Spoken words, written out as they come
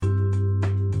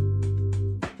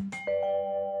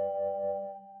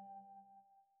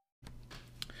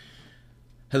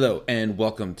Hello and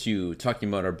welcome to Talking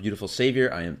About Our Beautiful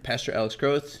Savior. I am Pastor Alex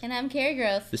Groth. And I'm Carrie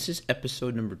Groth. This is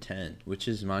episode number 10, which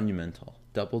is monumental.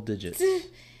 Double digits.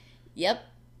 Yep.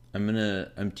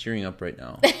 I'm tearing up right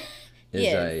now.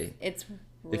 It's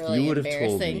really If you would have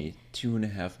told embarrassing. me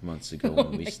 2.5 months ago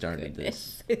when we started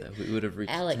goodness. this, that we would have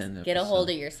reached Alex, 10 episodes. get a hold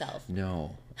of yourself.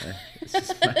 No. This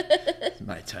is it's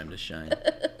my time to shine.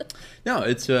 No,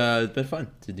 it's been fun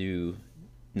to do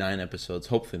 9 episodes.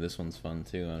 Hopefully this one's fun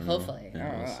too. I don't Hopefully. know.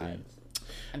 Yeah, we'll see.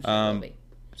 I'm sure it will be.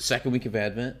 Second week of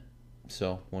Advent.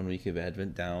 So 1 week of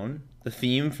Advent down. The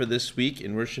theme for this week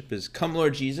in worship is Come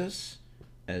Lord Jesus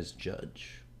as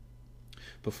Judge.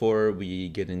 Before we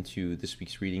get into this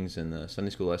week's readings and the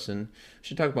Sunday school lesson, we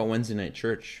should talk about Wednesday night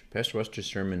church. Pastor Wester's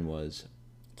sermon was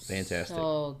fantastic.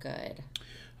 So good.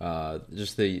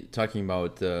 Talking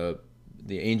about the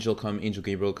angel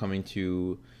Gabriel coming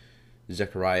to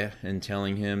Zechariah and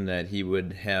telling him that he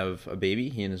would have a baby.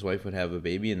 He and his wife would have a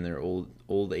baby in their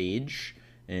old age,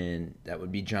 and that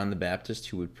would be John the Baptist,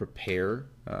 who would prepare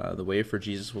the way for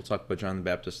Jesus. We'll talk about John the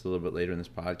Baptist a little bit later in this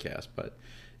podcast, but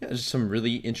yeah, there's some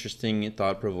really interesting,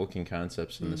 thought-provoking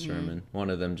concepts in the sermon. One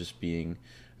of them just being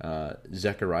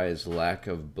Zechariah's lack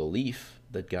of belief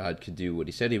that God could do what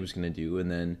he said he was going to do,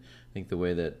 and then I think the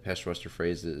way that Pastor Wester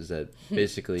phrased it is that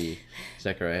basically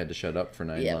Zechariah had to shut up for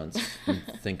 9 months and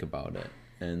think about it,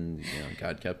 and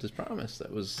God kept his promise.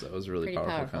 That was a really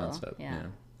powerful concept. Yeah.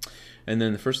 And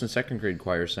then the first and second grade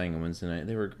choir sang on Wednesday night.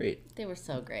 They were great. They were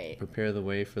so great. Prepare the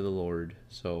way for the Lord.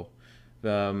 So,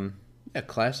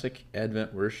 classic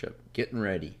Advent worship. Getting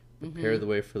ready. Prepare the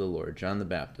way for the Lord. John the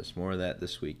Baptist. More of that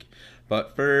this week.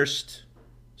 But first,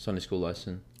 Sunday school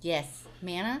lesson. Yes.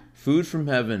 Manna? Food from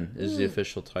Heaven is the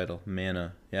official title.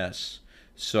 Manna. Yes.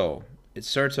 So, it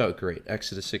starts out great.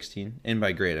 Exodus 16. And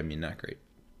by great, I mean not great.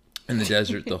 In the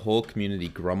desert, the whole community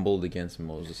grumbled against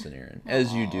Moses and Aaron.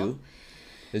 As you do.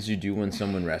 As you do when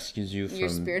someone rescues you Your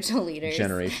from spiritual leaders.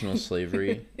 generational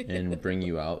slavery and bring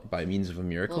you out by means of a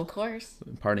miracle. Well, of course.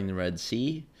 Parting the Red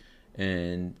Sea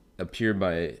and appear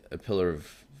by a pillar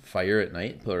of fire at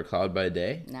night, pillar of cloud by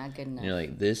day. Not good enough. And you're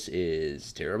like, this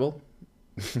is terrible.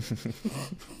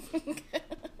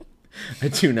 I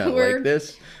do not like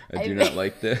this. I do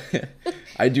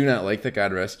not like that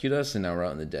God rescued us and now we're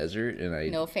out in the desert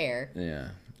and No fair. Yeah.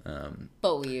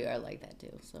 But we are like that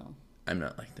too, so. I'm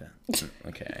not like that.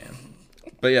 Okay, I am.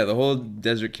 But yeah, the whole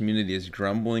desert community is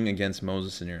grumbling against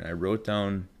Moses and Aaron. I wrote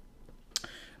down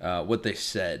what they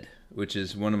said, which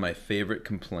is one of my favorite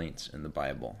complaints in the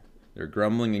Bible. They're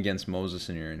grumbling against Moses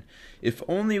and Aaron. If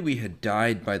only we had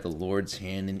died by the Lord's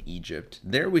hand in Egypt.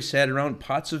 There we sat around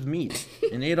pots of meat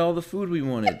and ate all the food we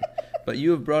wanted. But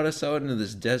you have brought us out into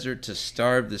this desert to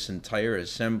starve this entire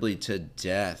assembly to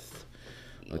death.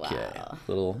 Okay, Wow.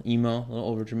 Little emo, a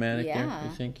little overdramatic there, Yeah.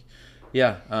 you think?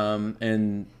 Yeah,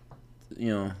 and,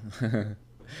 I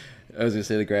was going to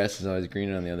say the grass is always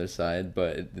greener on the other side,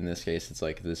 but in this case, it's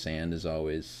like the sand is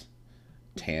always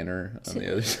tanner on the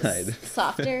other side.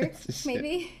 Softer,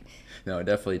 maybe? No,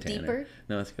 definitely tanner. Deeper?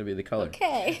 No, it's going to be the color.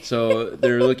 Okay. So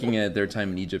they're looking at their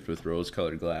time in Egypt with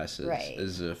rose-colored glasses. Right.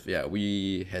 As if,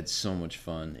 we had so much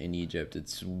fun in Egypt.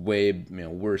 It's way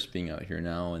worse being out here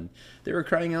now. And they were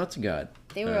crying out to God.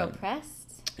 They were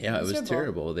oppressed. Yeah, it was Miserable.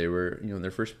 terrible. They were,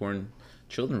 their firstborn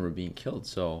children were being killed.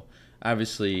 So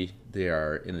obviously they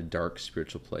are in a dark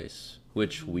spiritual place,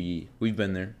 which we've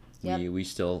been there. Yep. We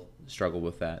still struggle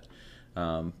with that.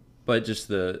 But just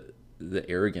the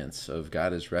arrogance of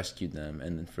God has rescued them,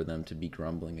 and then for them to be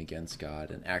grumbling against God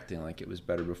and acting like it was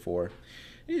better before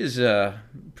is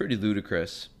pretty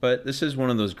ludicrous. But this is one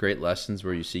of those great lessons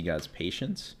where you see God's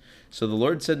patience. So the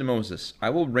Lord said to Moses, I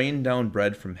will rain down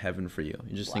bread from heaven for you.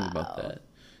 You just think about Wow. that.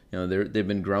 They've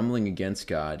been grumbling against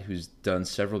God, who's done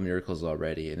several miracles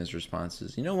already, and his response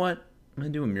is, you know what? I'm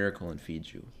going to do a miracle and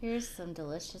feed you. Here's some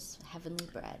delicious heavenly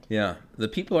bread. Yeah, the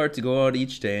people are to go out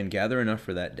each day and gather enough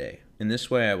for that day. In this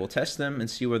way I will test them and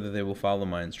see whether they will follow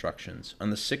my instructions. On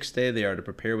the 6th day they are to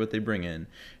prepare what they bring in,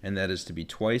 and that is to be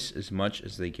twice as much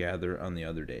as they gather on the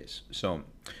other days. So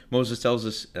Moses tells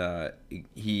us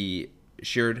he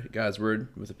shared God's word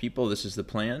with the people. This is the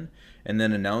plan, and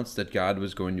then announced that God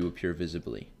was going to appear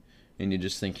visibly. And you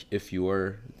just think, if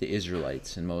you're the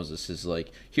Israelites and Moses is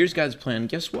like, here's God's plan,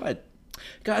 guess what?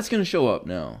 God's going to show up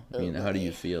now. I mean, how do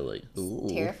you feel? Like, ooh,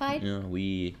 Terrified?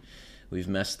 We've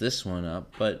messed this one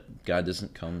up, but God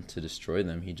doesn't come to destroy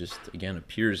them. He just, again,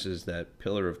 appears as that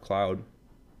pillar of cloud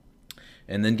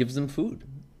and then gives them food.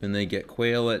 And they get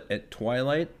quail at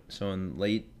twilight, so in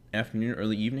late afternoon,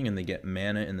 early evening, and they get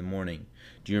manna in the morning.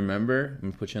 Do you remember? I'm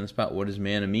going to put you on the spot. What does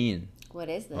manna mean? What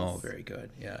is this? Oh, very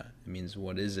good. Yeah, it means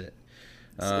what is it?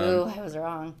 Ooh, I was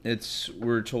wrong.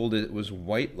 We're told it was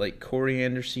white like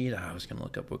coriander seed. I was gonna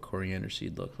look up what coriander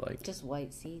seed looked like. Just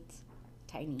white seeds,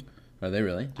 tiny. Are they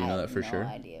really? Do you know that for sure?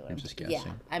 I have no idea. I'm just guessing.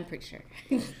 Yeah, I'm pretty sure.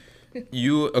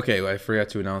 Okay, well, I forgot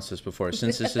to announce this before.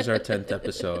 Since this is our 10th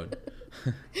episode,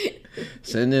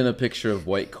 send in a picture of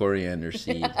white coriander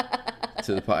seed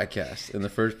to the podcast. And the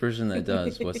first person that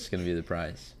does, what's going to be the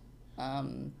prize? A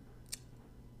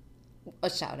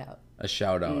shout out. A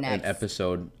shout out in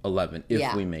episode 11,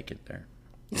 if we make it there.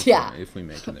 If we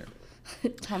make it there.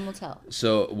 Time will tell.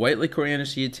 So, white like coriander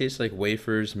seed tastes like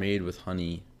wafers made with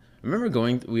honey. I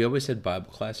remember we always had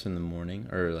Bible class in the morning,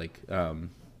 or like,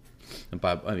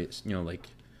 like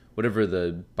whatever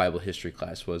the Bible history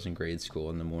class was in grade school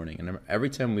in the morning. And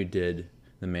every time we did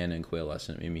the manna and quail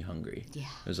lesson, it made me hungry. Yeah.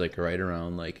 It was like right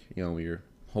around we were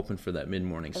hoping for that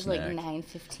mid-morning snack. It was like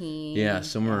 9:15. Yeah,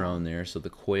 somewhere around there. So the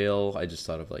quail, I just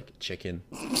thought of like chicken.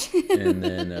 And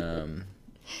then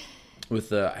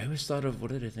I always thought of,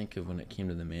 what did I think of when it came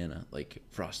to the manna? Like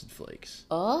Frosted Flakes.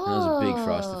 Oh. And I was a big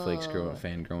Frosted Flakes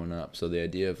fan growing up. So the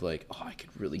idea of like, I could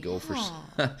really go for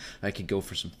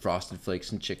some Frosted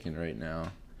Flakes and chicken right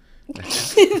now.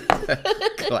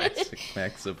 Classic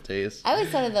max of taste. I always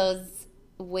thought of those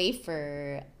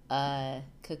wafer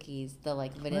cookies, the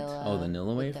like vanilla. What? Oh,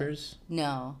 vanilla wafers?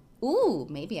 No. Ooh,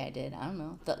 maybe I did. I don't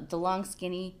know. The long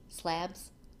skinny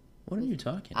slabs. What are you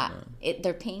talking about?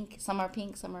 They're pink. Some are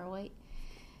pink. Some are white.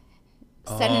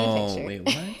 Send in a picture. Wait,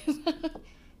 what?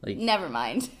 Like, never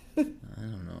mind. I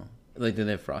don't know. Like, did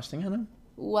they have frosting on them?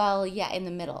 Well, yeah, in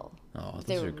the middle. Oh,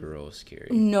 those are gross, scary.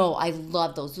 No, I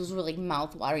love those. Those were like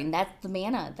mouth-watering. That's the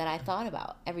manna that I thought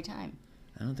about every time.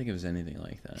 I don't think it was anything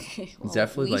like that. Well,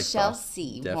 definitely we shall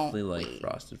see. Definitely like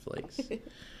Frosted Flakes.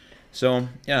 So,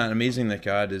 yeah, amazing that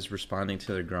God is responding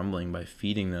to their grumbling by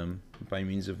feeding them by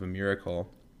means of a miracle.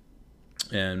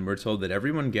 And we're told that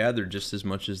everyone gathered just as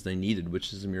much as they needed,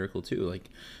 which is a miracle too. Like,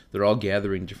 they're all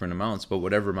gathering different amounts, but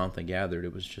whatever amount they gathered,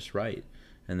 it was just right.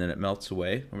 And then it melts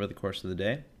away over the course of the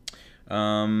day.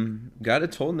 God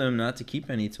had told them not to keep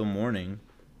any till morning.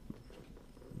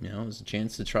 It was a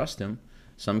chance to trust him.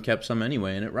 Some kept some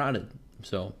anyway, and it rotted.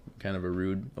 So, kind of a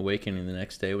rude awakening the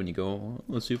next day when you go,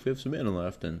 let's see if we have some manna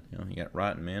left. And, you got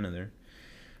rotten manna there.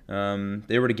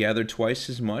 They were to gather twice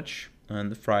as much on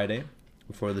the Friday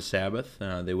before the Sabbath.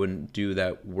 They wouldn't do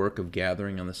that work of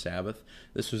gathering on the Sabbath.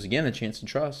 This was, again, a chance to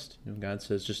trust. God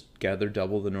says just gather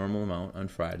double the normal amount on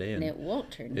Friday. And it won't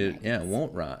turn it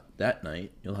won't rot. That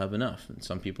night, you'll have enough. And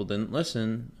some people didn't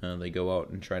listen. They go out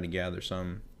and try to gather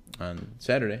some on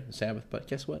Saturday, the Sabbath. But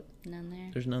guess what? None there.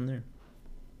 There's none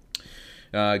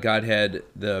there. God had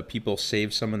the people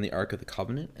save some in the Ark of the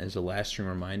Covenant as a lasting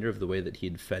reminder of the way that he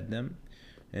had fed them.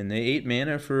 And they ate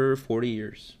manna for 40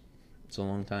 years. It's a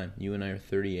long time. You and I are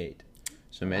 38.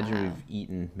 So imagine we've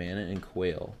eaten manna and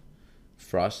quail,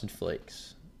 Frosted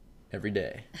Flakes, every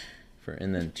day,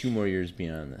 and then 2 more years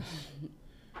beyond this.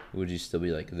 Would you still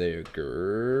be like, they're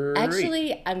great?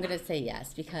 Actually, I'm going to say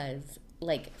yes, because,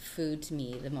 like, food to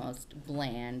me, the most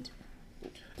bland.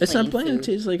 It's not bland. It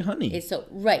tastes like honey. It's so,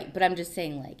 right, but I'm just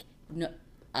saying, like, no,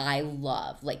 I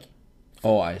love, like.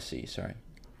 Oh, I see. Sorry.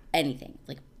 Anything.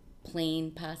 Like,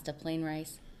 plain pasta, plain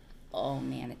rice. Oh,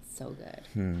 man, it's so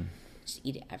good. Just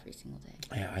eat it every single day.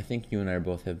 Yeah, I think you and I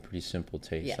both have pretty simple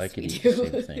tastes. Yes, I could eat do.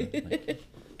 the same thing, like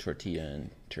tortilla and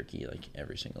turkey, like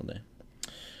every single day.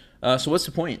 So what's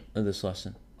the point of this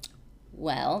lesson?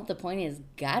 Well, the point is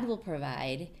God will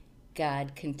provide.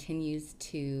 God continues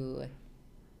to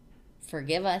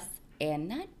forgive us, and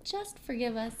not just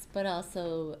forgive us, but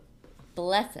also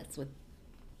bless us with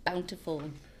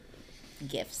bountiful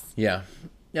gifts. Yeah.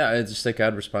 Yeah, it's just that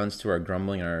God responds to our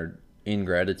grumbling, our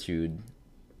ingratitude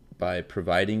by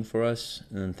providing for us.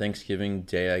 And then Thanksgiving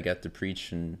Day, I got to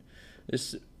preach, and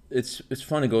it's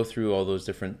fun to go through all those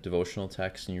different devotional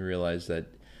texts, and you realize that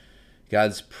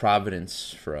God's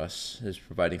providence for us is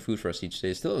providing food for us each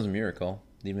day. Still is a miracle,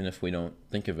 even if we don't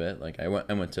think of it. Like I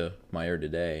went to Meijer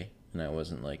today, and I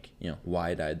wasn't like,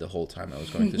 wide-eyed the whole time I was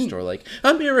going to the store like,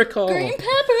 a miracle! Green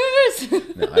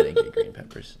peppers! No, I didn't get green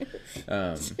peppers.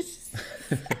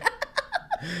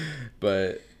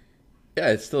 But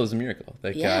yeah, it still is a miracle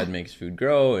that God makes food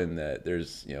grow, and that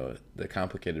there's, the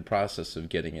complicated process of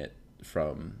getting it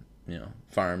from,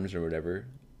 farms or whatever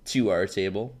to our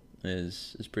table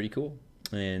is pretty cool.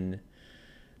 And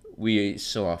we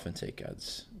so often take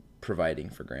God's providing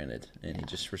for granted, and he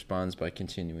just responds by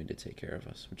continuing to take care of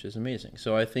us, which is amazing.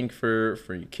 So I think for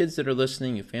you kids that are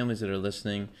listening, you families that are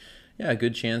listening, a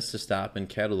good chance to stop and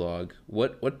catalog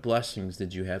what blessings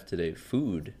did you have today?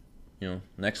 Food.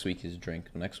 Next week is drink.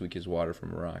 Next week is water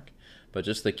from a rock. But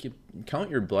just like count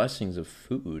your blessings of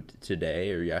food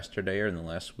today or yesterday or in the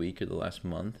last week or the last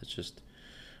month. It's just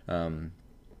and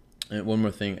one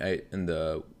more thing.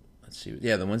 The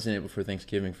Wednesday night before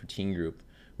Thanksgiving for teen group,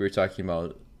 we were talking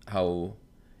about how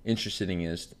interesting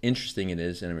it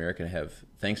is in America to have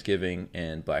Thanksgiving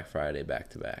and Black Friday back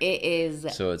to back. It is.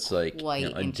 So it's like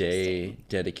a day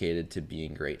dedicated to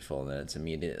being grateful, and then it's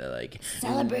immediately like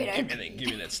celebrate it. Give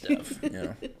me that stuff.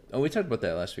 Oh, we talked about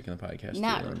that last week in the podcast.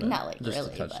 Not like just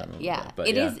really, but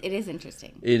it is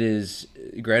interesting. It is.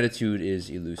 Gratitude is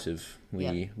elusive.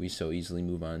 We so easily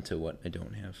move on to what I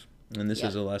don't have, and this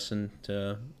is a lesson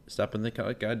to stop and think how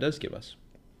what God does give us.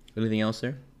 Anything else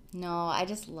there? No, I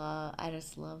just love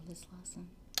this lesson.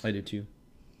 I do too.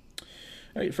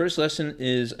 All right, first lesson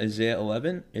is Isaiah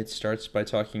 11. It starts by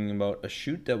talking about a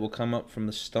shoot that will come up from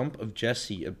the stump of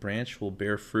Jesse. A branch will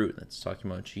bear fruit. That's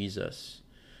talking about Jesus.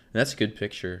 And that's a good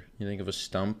picture. You think of a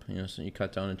stump, so you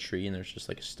cut down a tree and there's just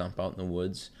like a stump out in the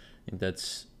woods. I think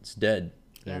it's dead.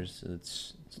 Yep.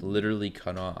 It's literally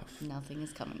cut off. Nothing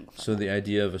is coming from So the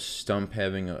idea of a stump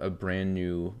having a brand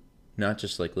new, not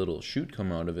just like little shoot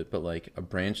come out of it, but like a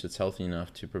branch that's healthy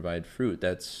enough to provide fruit,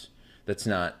 that's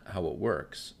not how it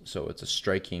works. So it's a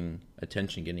striking,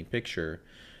 attention-getting picture.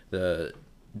 The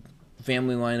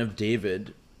family line of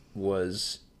David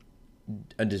was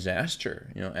a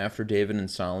disaster. After David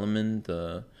and Solomon,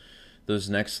 those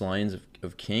next lines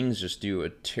of kings just do a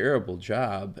terrible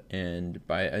job. And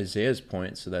by Isaiah's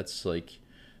point, so that's like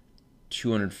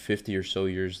 250 or so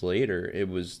years later,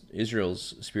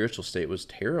 Israel's spiritual state was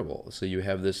terrible. So you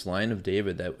have this line of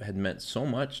David that had meant so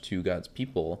much to God's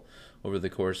people over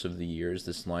the course of the years,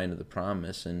 this line of the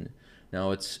promise, and now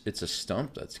it's a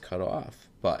stump that's cut off.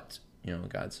 But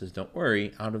God says, don't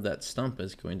worry, out of that stump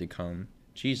is going to come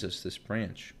Jesus, this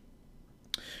branch.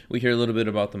 We hear a little bit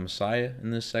about the Messiah in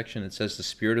this section. It says the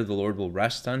Spirit of the Lord will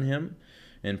rest on him,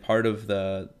 and part of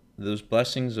those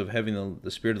blessings of having the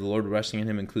Spirit of the Lord resting on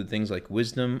him include things like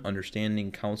wisdom,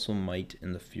 understanding, counsel, might,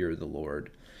 and the fear of the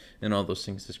Lord. And all those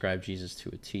things describe Jesus to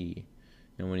a T.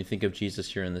 When you think of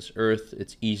Jesus here on this earth,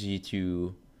 it's easy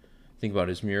to think about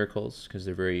his miracles because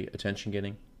they're very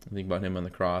attention-getting. Think about him on the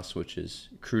cross, which is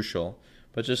crucial,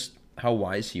 but just how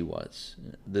wise he was,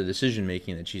 the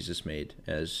decision-making that Jesus made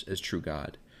as true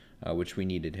God, which we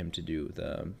needed him to do.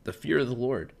 The fear of the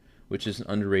Lord, which is an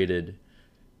underrated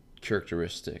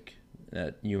characteristic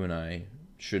that you and I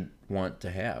should want to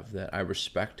have, that I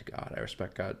respect God. I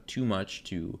respect God too much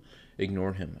to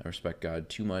ignore him. I respect God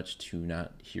too much to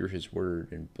not hear his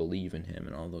word and believe in him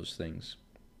and all those things.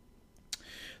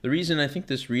 The reason I think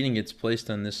this reading gets placed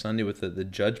on this Sunday with the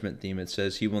judgment theme, it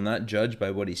says, he will not judge by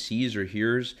what he sees or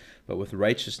hears, but with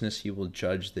righteousness he will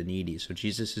judge the needy. So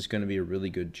Jesus is going to be a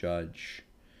really good judge.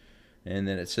 And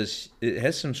then it says, it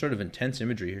has some sort of intense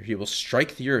imagery here. He will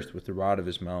strike the earth with the rod of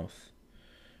his mouth,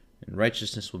 and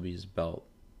righteousness will be his belt.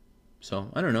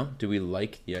 So, I don't know, do we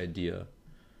like the idea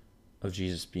of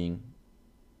Jesus being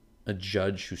a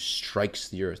judge who strikes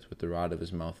the earth with the rod of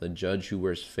his mouth, a judge who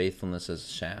wears faithfulness as a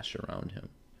sash around him?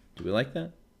 Do we like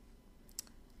that?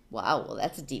 Wow, well,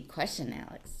 that's a deep question,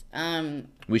 Alex.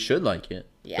 We should like it,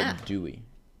 yeah. But do we?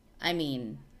 I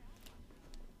mean,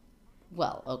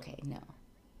 well, okay, no.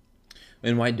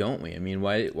 And why don't we? I mean,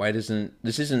 why doesn't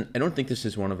this isn't? I don't think this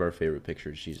is one of our favorite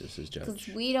pictures. Jesus as judge. Because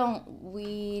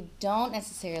we don't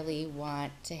necessarily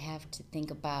want to have to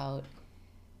think about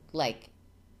like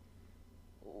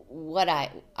what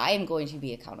I am going to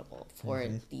be accountable for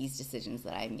these decisions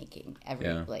that I'm making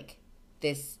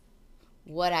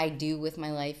what I do with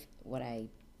my life, what I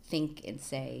think and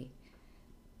say,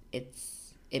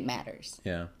 it matters.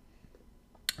 Yeah.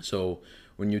 So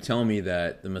when you tell me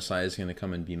that the Messiah is going to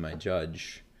come and be my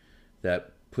judge,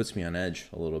 that puts me on edge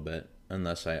a little bit,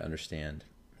 unless I understand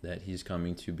that he's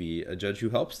coming to be a judge who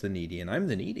helps the needy, and I'm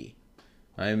the needy.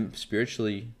 I'm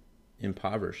spiritually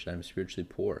impoverished. I'm spiritually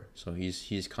poor. So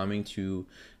he's coming to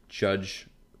judge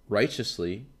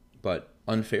righteously, but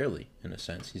unfairly, in a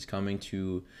sense. He's coming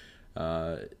to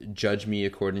judge me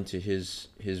according to his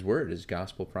word, his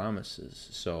gospel promises.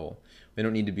 So we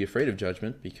don't need to be afraid of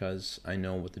judgment, because I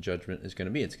know what the judgment is going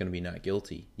to be. It's going to be not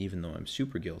guilty, even though I'm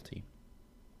super guilty.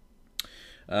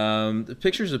 The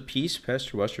pictures of peace,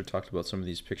 Pastor Wester talked about some of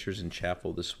these pictures in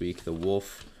chapel this week. The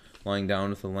wolf lying down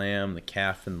with the lamb, the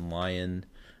calf and the lion,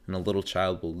 and a little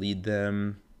child will lead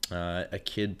them. A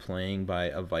kid playing by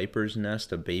a viper's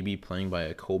nest, a baby playing by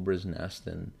a cobra's nest,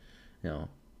 and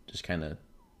just kind of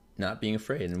not being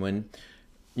afraid. And when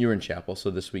you were in chapel,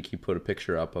 so this week he put a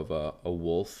picture up of a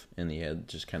wolf, and he had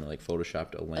just kind of like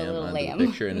photoshopped a lamb little onto lamb. the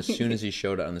picture. And as soon as he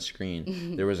showed it on the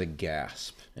screen, there was a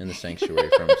gasp in the sanctuary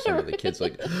from some of the kids,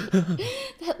 like,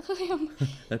 That lamb.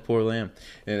 that poor lamb.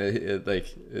 And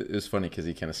it was funny because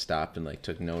he kind of stopped and like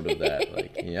took note of that.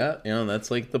 Like, yeah,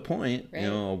 that's like the point. Right.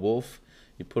 A wolf.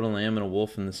 You put a lamb and a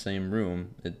wolf in the same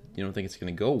room. You don't think it's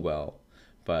going to go well,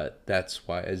 but that's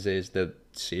why Isaiah's the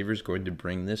Savior's going to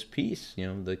bring this peace.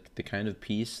 The kind of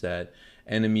peace that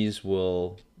enemies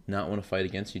will not want to fight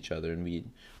against each other. And we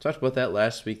talked about that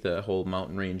last week, the whole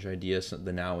mountain range idea,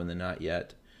 the now and the not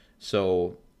yet.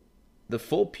 So the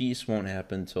full peace won't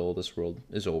happen until this world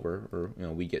is over, or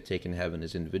we get taken to heaven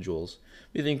as individuals.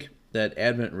 We think that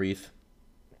Advent wreath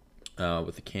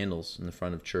with the candles in the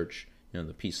front of church,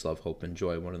 the peace, love, hope, and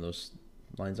joy. One of those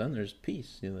lines on there is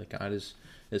peace. That God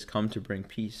has come to bring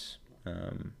peace.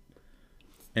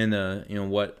 And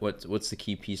what's the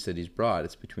key peace that He's brought?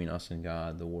 It's between us and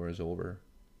God. The war is over.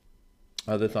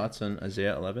 Other thoughts on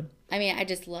Isaiah 11? I mean, I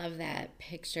just love that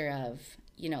picture of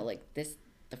like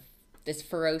this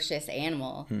ferocious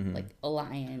animal, like a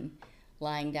lion,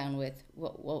 lying down with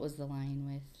what was the lion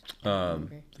with?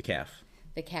 The calf.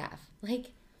 The calf,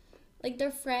 like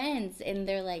they're friends and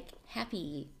they're like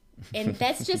happy. And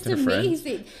that's just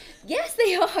amazing. Friends? Yes,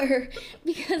 they are,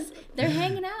 because they're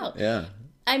hanging out. Yeah.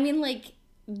 I mean, like,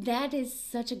 that is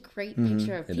such a great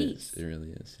picture of peace. It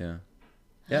really is, yeah.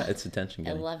 Yeah, it's attention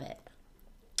getting. I love it.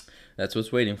 That's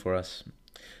what's waiting for us.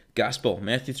 Gospel,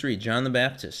 Matthew 3, John the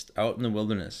Baptist, out in the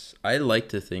wilderness. I like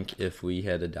to think if we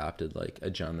had adopted, like, a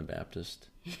John the Baptist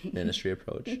ministry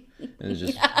approach, and it's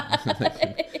just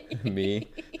like, me,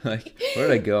 like, where'd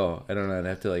I go? I don't know. I'd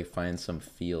have to, like, find some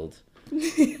field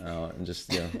and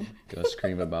just, go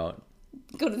scream about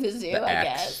go to the zoo, the I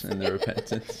acts guess. and the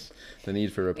repentance, the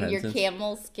need for repentance. Your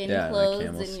camel skin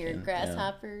clothes and your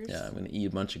grasshoppers. Yeah, I'm going to eat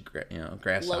a bunch of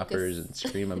grasshoppers and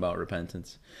scream about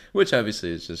repentance, which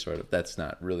obviously is just sort of, that's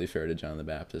not really fair to John the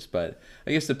Baptist. But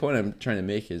I guess the point I'm trying to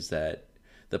make is that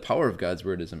the power of God's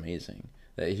word is amazing.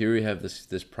 That here we have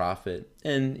this prophet,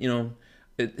 and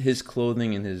his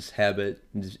clothing and his habit,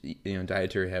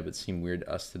 dietary habits seem weird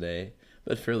to us today,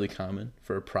 but fairly common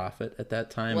for a prophet at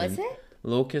that time. Was it?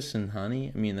 Locusts and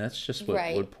honey. I mean, that's just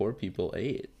what poor people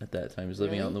ate at that time. He was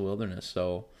living out in the wilderness.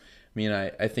 So, I mean,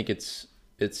 I think it's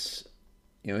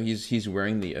he's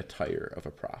wearing the attire of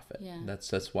a prophet. Yeah.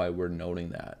 That's why we're noting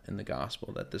that in the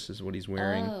gospel, that this is what he's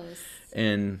wearing. Oh.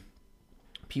 And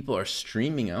people are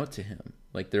streaming out to him.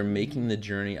 Like, they're making the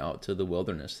journey out to the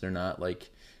wilderness. They're not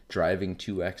like driving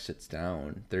 2 exits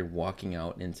down. They're walking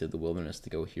out into the wilderness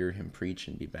to go hear him preach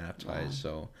and be baptized.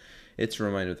 Wow. So it's a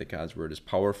reminder that God's word is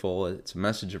powerful. It's a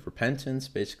message of repentance.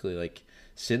 Basically, like,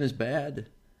 sin is bad.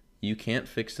 You can't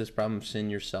fix this problem of sin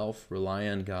yourself. Rely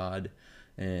on God,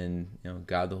 and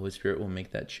God, the Holy Spirit, will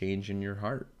make that change in your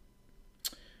heart.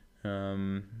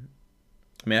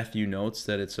 Matthew notes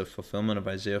that it's a fulfillment of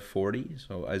Isaiah 40.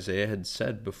 So Isaiah had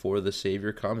said before the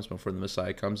Savior comes, before the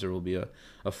Messiah comes, there will be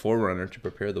a forerunner to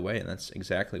prepare the way, and that's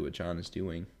exactly what John is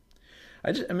doing.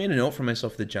 I made a note for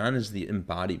myself that John is the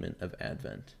embodiment of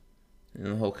Advent. And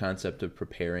the whole concept of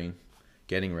preparing,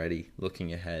 getting ready,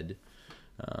 looking ahead.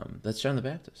 That's John the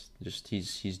Baptist. Just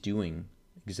he's doing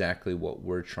exactly what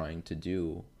we're trying to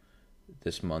do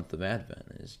this month of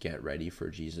Advent, is get ready for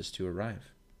Jesus to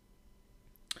arrive.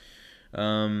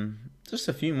 Just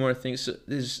a few more things.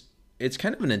 It's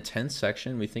kind of an intense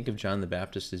section. We think of John the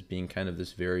Baptist as being kind of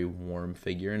this very warm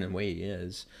figure, and in a way he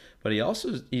is. But he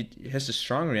has a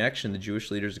strong reaction to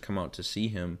Jewish leaders to come out to see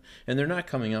him, and they're not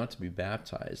coming out to be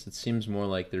baptized. It seems more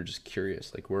like they're just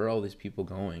curious, like, where are all these people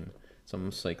going? It's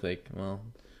almost like well,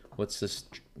 what's this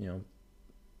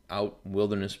out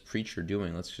wilderness preacher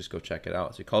doing? Let's just go check it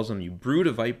out. So he calls them, you brood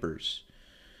of vipers.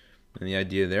 And the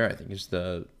idea there, I think, is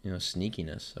the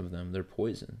sneakiness of them. They're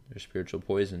poison. They're spiritual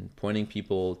poison. Pointing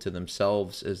people to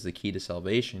themselves as the key to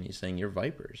salvation. He's saying, you're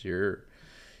vipers.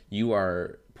 You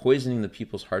are poisoning the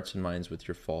people's hearts and minds with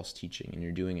your false teaching, and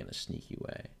you're doing it in a sneaky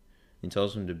way. He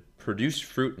tells them to produce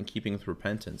fruit in keeping with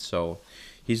repentance. So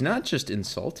he's not just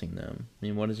insulting them. I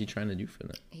mean, what is he trying to do for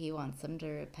them? He wants them to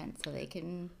repent so they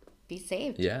can be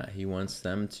saved. Yeah, he wants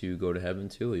them to go to heaven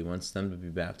too. He wants them to be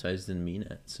baptized and mean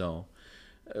it. So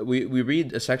we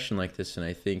read a section like this, and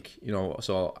I think,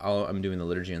 so I'm doing the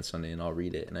liturgy on Sunday, and I'll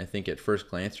read it, and I think at first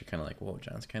glance you're kind of like, whoa,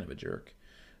 John's kind of a jerk.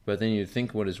 But then you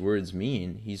think what his words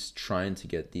mean. He's trying to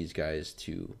get these guys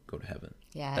to go to heaven.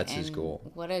 Yeah, that's his goal.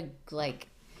 What a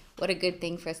good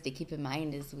thing for us to keep in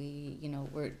mind is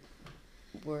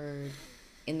we're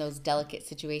in those delicate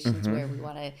situations where we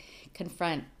want to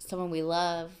confront someone we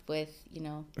love with,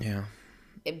 Yeah.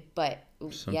 But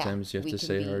Sometimes you have we to can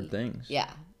say hard things. Yeah,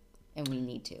 and we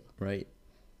need to. Right.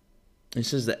 He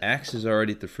says the axe is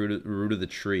already at the root of the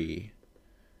tree.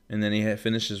 And then he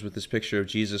finishes with this picture of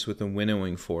Jesus with a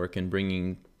winnowing fork and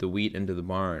bringing the wheat into the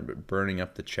barn, but burning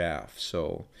up the chaff.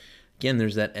 So, again,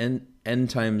 there's that end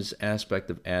times aspect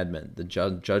of Advent, the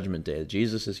judgment day.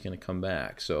 Jesus is going to come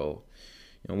back. So,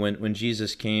 when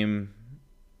Jesus came,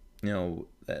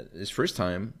 his first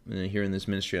time here in this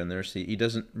ministry on earth, he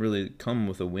doesn't really come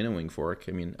with a winnowing fork.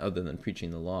 I mean, other than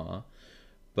preaching the law,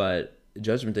 but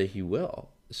judgment day he will.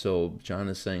 So John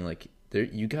is saying, like,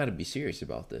 you got to be serious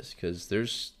about this, because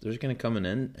there's going to come an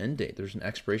end date. There's an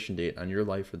expiration date on your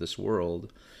life for this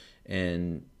world,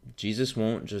 and Jesus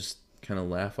won't just kind of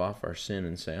laugh off our sin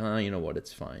and say, you know what,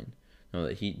 it's fine. No,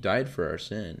 that he died for our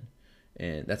sin,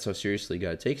 and that's how seriously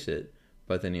God takes it.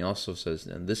 But then he also says,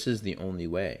 and this is the only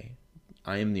way.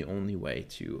 I am the only way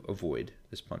to avoid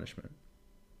this punishment.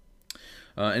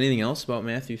 Anything else about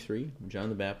Matthew 3, John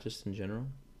the Baptist in general?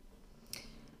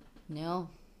 No.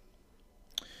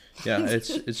 Yeah,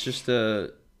 it's just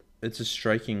a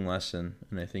striking lesson,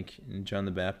 and I think John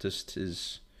the Baptist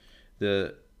is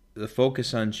the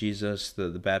focus on Jesus. The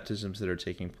baptisms that are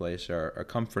taking place are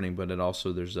comforting, but it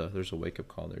also there's a wake up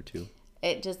call there too.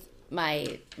 It just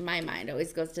my mind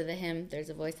always goes to the hymn. There's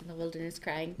a voice in the wilderness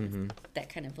crying. Mm-hmm. That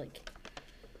kind of like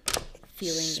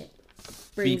feeling it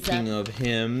brings Speaking up. of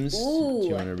hymns, Ooh. do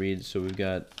you want to read? So we've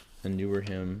got a newer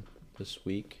hymn this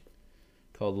week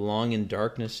called "Long in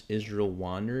Darkness Israel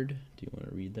Wandered." Do you want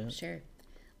to read that? Sure.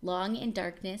 Long in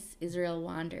darkness Israel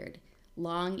wandered.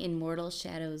 Long in mortal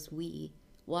shadows we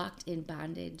walked in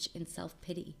bondage and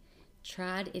self-pity,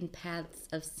 trod in paths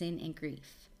of sin and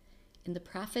grief. In the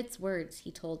prophet's words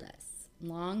he told us,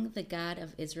 long the God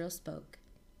of Israel spoke.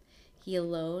 He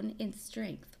alone in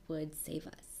strength would save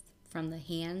us from the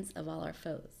hands of all our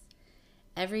foes.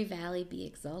 Every valley be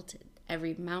exalted,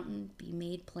 every mountain be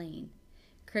made plain.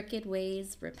 Crooked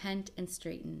ways repent and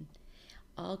straighten,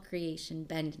 all creation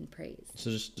bend in praise. So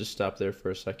just stop there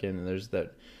for a second, and there's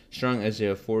that strong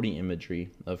Isaiah 40 imagery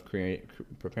of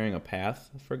preparing a path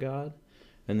for God.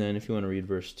 And then if you want to read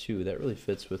verse 2, that really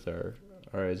fits with our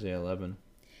Isaiah 11.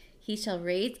 He shall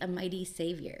raise a mighty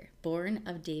Savior, born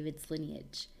of David's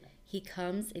lineage. He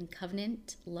comes in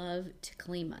covenant love to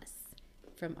claim us,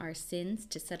 from our sins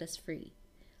to set us free.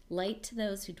 Light to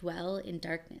those who dwell in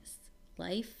darkness,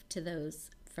 life to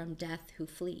those from death who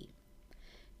flee.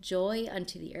 Joy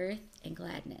unto the earth and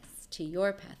gladness, to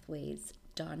your pathways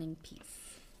dawning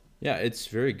peace. Yeah, it's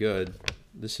very good.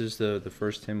 This is the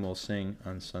first hymn we'll sing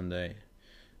on Sunday.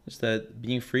 It's that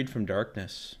being freed from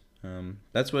darkness.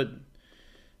 That's what,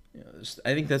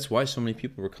 I think that's why so many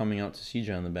people were coming out to see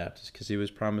John the Baptist, because he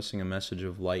was promising a message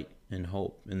of light and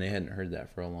hope, and they hadn't heard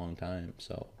that for a long time.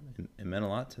 So it meant a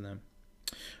lot to them.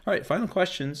 All right, final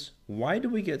questions. Why do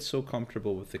we get so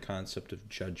comfortable with the concept of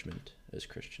judgment as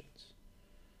Christians?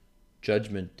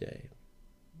 Judgment Day.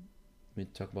 We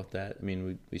talk about that. I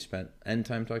mean, we spent end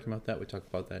time talking about that. We talked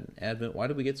about that in Advent. Why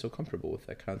do we get so comfortable with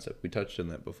that concept? We touched on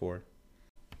that before.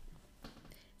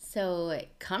 So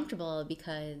comfortable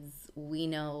because we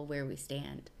know where we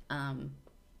stand.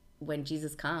 When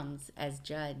Jesus comes as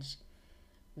judge,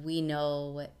 we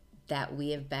know that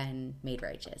we have been made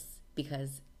righteous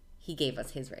because he gave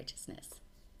us his righteousness.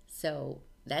 So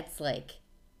that's like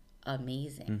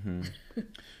amazing. Mm-hmm.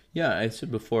 Yeah, I said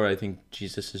before, I think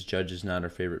Jesus as judge is not our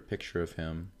favorite picture of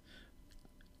him.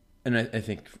 And I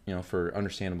think, for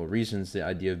understandable reasons, the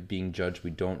idea of being judged,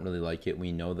 we don't really like it.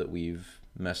 We know that we've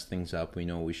messed things up. We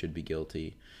know we should be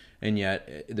guilty. And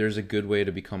yet, there's a good way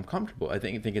to become comfortable. I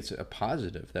think it's a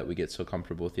positive that we get so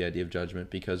comfortable with the idea of judgment,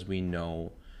 because we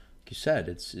know, like you said,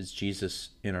 it's Jesus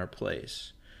in our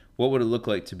place. What would it look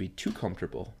like to be too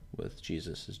comfortable with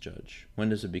Jesus as judge? When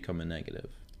does it become a negative?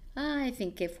 I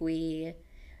think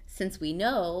since we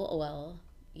know, well,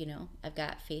 I've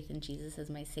got faith in Jesus as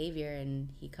my Savior and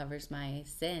he covers my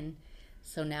sin.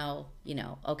 So now,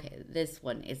 okay, this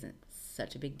one isn't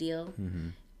such a big deal. Mm-hmm.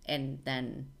 And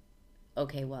then,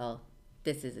 okay, well,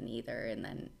 this isn't either. And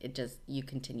then you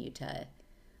continue to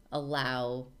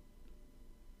allow,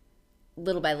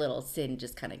 little by little, sin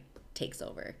just kind of takes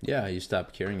over. Yeah, you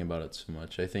stop caring about it so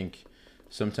much. I think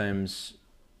sometimes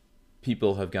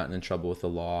people have gotten in trouble with the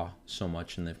law so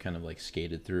much, and they've kind of like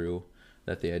skated through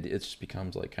that it just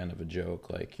becomes like kind of a joke.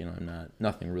 Like,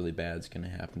 nothing really bad's going to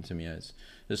happen to me. I was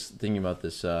just thinking about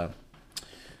this guy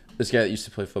that used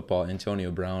to play football,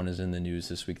 Antonio Brown, is in the news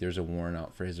this week. There's a warrant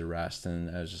out for his arrest,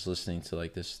 and I was just listening to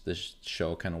like this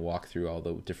show kind of walk through all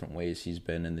the different ways he's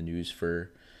been in the news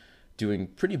for doing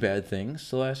pretty bad things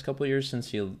the last couple of years since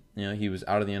he was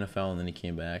out of the NFL and then he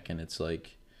came back. And it's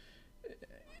like,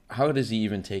 how does he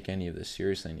even take any of this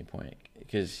seriously at any point?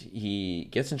 Because he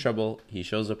gets in trouble, he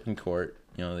shows up in court,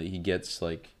 he gets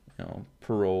like,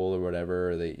 parole or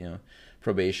whatever, or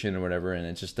probation or whatever, and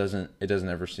it doesn't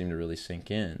ever seem to really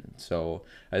sink in. So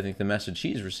I think the message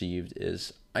he's received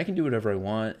is, I can do whatever I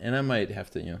want, and I might have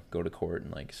to, go to court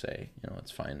and like say,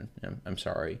 it's fine, I'm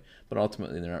sorry, but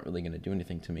ultimately they're not really going to do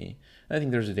anything to me. And I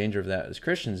think there's a danger of that as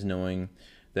Christians, knowing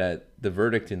that the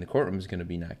verdict in the courtroom is going to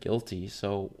be not guilty.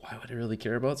 So why would I really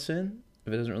care about sin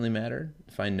if it doesn't really matter?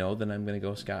 If I know that I'm going to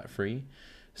go scot-free.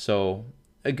 So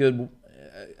a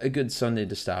good Sunday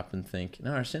to stop and think,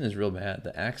 no, our sin is real bad.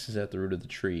 The axe is at the root of the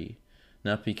tree,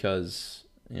 not because,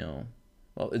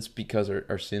 it's because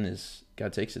our sin is,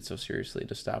 God takes it so seriously,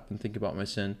 to stop and think about my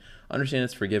sin, understand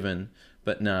it's forgiven,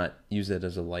 but not use that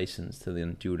as a license to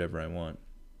then do whatever I want.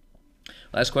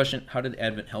 Last question, how did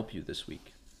Advent help you this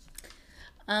week?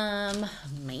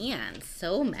 Man,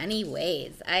 so many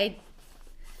ways. A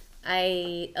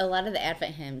lot of the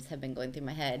Advent hymns have been going through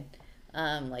my head.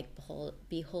 Like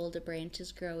behold, a branch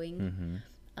is growing.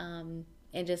 And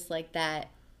just like that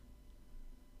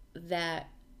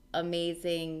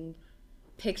amazing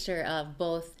picture of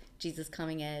both Jesus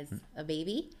coming as a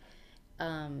baby,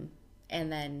 and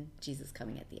then Jesus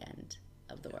coming at the end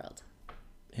of the world.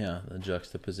 Yeah, the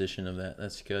juxtaposition of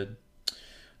that's good.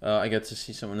 I got to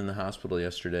see someone in the hospital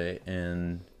yesterday,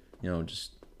 and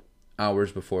just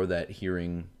hours before that,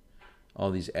 hearing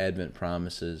all these Advent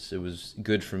promises, it was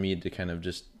good for me to kind of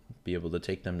just be able to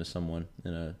take them to someone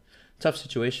in a tough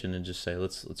situation and just say,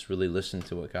 let's really listen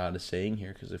to what God is saying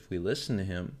here, because if we listen to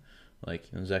him, like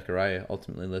Zechariah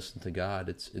ultimately listened to God,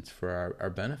 it's for our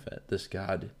benefit. This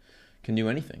God can do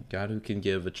anything. God who can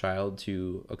give a child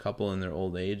to a couple in their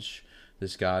old age,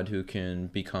 this God who can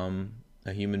become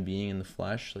a human being in the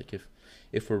flesh. Like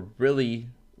if we're really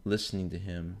listening to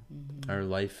him, our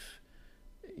life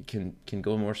can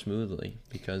go more smoothly,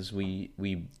 because we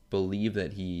believe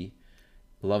that he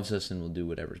loves us and will do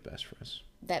whatever's best for us.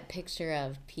 That picture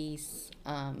of peace,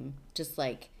 just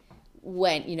like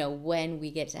when we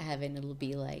get to heaven, it'll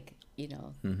be like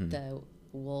the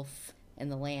wolf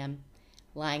and the lamb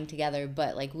lying together,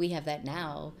 but like we have that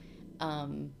now,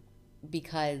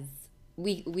 because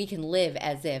we can live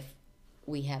as if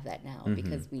we have that now,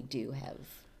 because we do have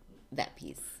that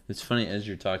peace. It's funny, as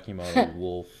you're talking about a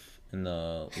wolf and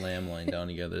the lamb lying down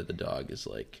together, the dog is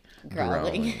like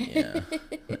growling. Yeah,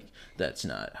 like, that's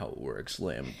not how it works.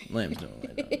 Lambs don't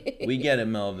lie down. We get it,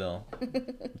 Melville.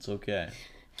 It's okay.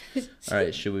 All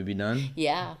right, should we be done?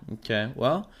 Yeah. Okay.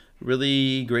 Well,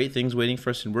 really great things waiting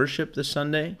for us in worship this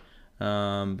Sunday.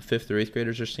 5th or 8th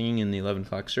graders are singing in the 11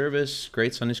 o'clock service.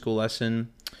 Great Sunday school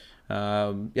lesson.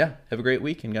 Have a great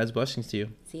week, and God's blessings to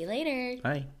you. See you later.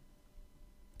 Bye.